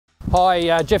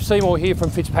Hi, Geoff Seymour here from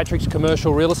Fitzpatricks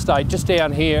Commercial Real Estate, just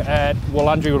down here at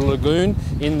Wurundjeri Lagoon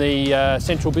in the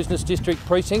Central Business District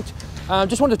precinct.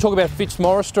 Just wanted to talk about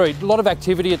Fitzmaurice Street. A lot of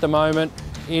activity at the moment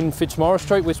in Fitzmaurice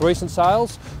Street with recent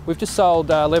sales. We've just sold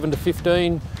 11 to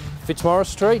 15 Fitzmaurice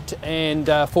Street and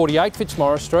 48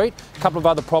 Fitzmaurice Street. A couple of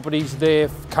other properties there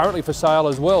currently for sale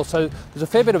as well. So there's a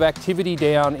fair bit of activity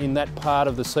down in that part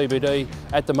of the CBD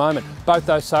at the moment. Both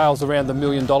those sales around the $1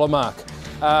 million mark.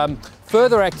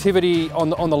 Further activity on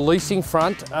the leasing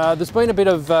front, there's been a bit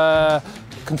of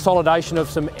consolidation of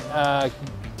some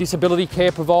disability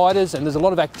care providers, and there's a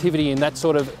lot of activity in that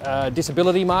sort of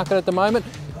disability market at the moment,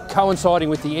 coinciding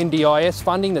with the NDIS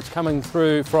funding that's coming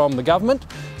through from the government.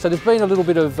 So there's been a little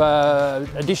bit of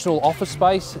additional office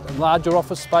space, larger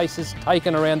office spaces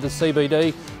taken around the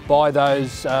CBD by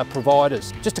those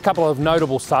providers. Just a couple of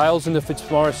notable sales in the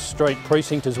Fitzmaurice Street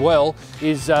precinct as well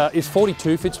is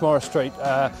 42 Fitzmaurice Street,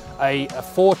 a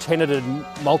four-tenanted,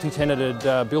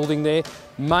 multi-tenanted building there.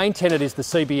 Main tenant is the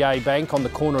CBA Bank on the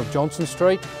corner of Johnson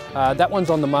Street. That one's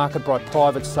on the market by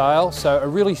private sale, so a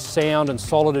really sound and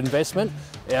solid investment.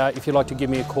 If you'd like to give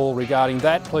me a call regarding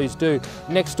that, please do.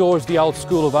 Next door is the old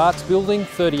School of Arts building,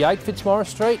 38 Fitzmaurice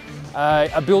Street.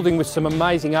 A building with some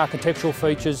amazing architectural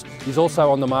features is also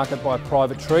on the market by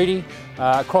private treaty.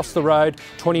 Across the road,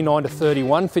 29 to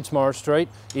 31 Fitzmaurice Street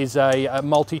is a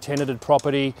multi-tenanted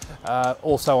property,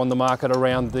 also on the market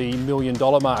around the $1 million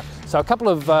mark. So a couple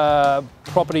of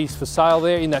properties for sale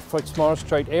there in that Fitzmaurice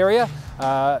Street area.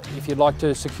 If you'd like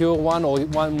to secure one, or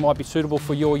one might be suitable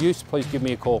for your use, please give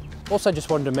me a call. Also just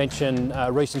wanted to mention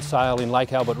a recent sale in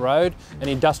Lake Albert Road, an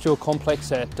industrial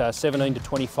complex at 17 to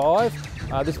 25.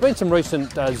 There's been some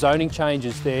recent zoning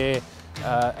changes there,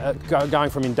 going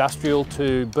from industrial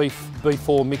to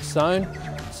B4 mixed zone.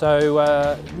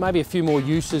 So maybe a few more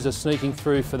uses are sneaking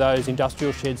through for those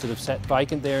industrial sheds that have sat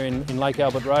vacant there in Lake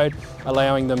Albert Road,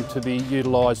 allowing them to be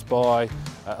utilised by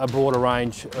a broader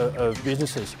range of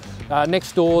businesses.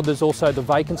 Next door, there's also the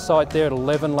vacant site there at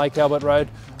 11 Lake Albert Road,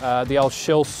 the old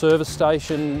Shell service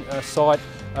station site.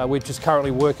 We're just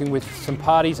currently working with some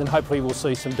parties, and hopefully we'll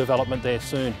see some development there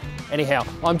soon. Anyhow,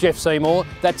 I'm Geoff Seymour.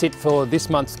 That's it for this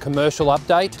month's commercial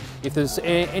update. If there's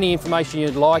any information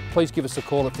you'd like, please give us a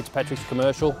call at Fitzpatricks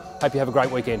Commercial. Hope you have a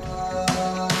great weekend.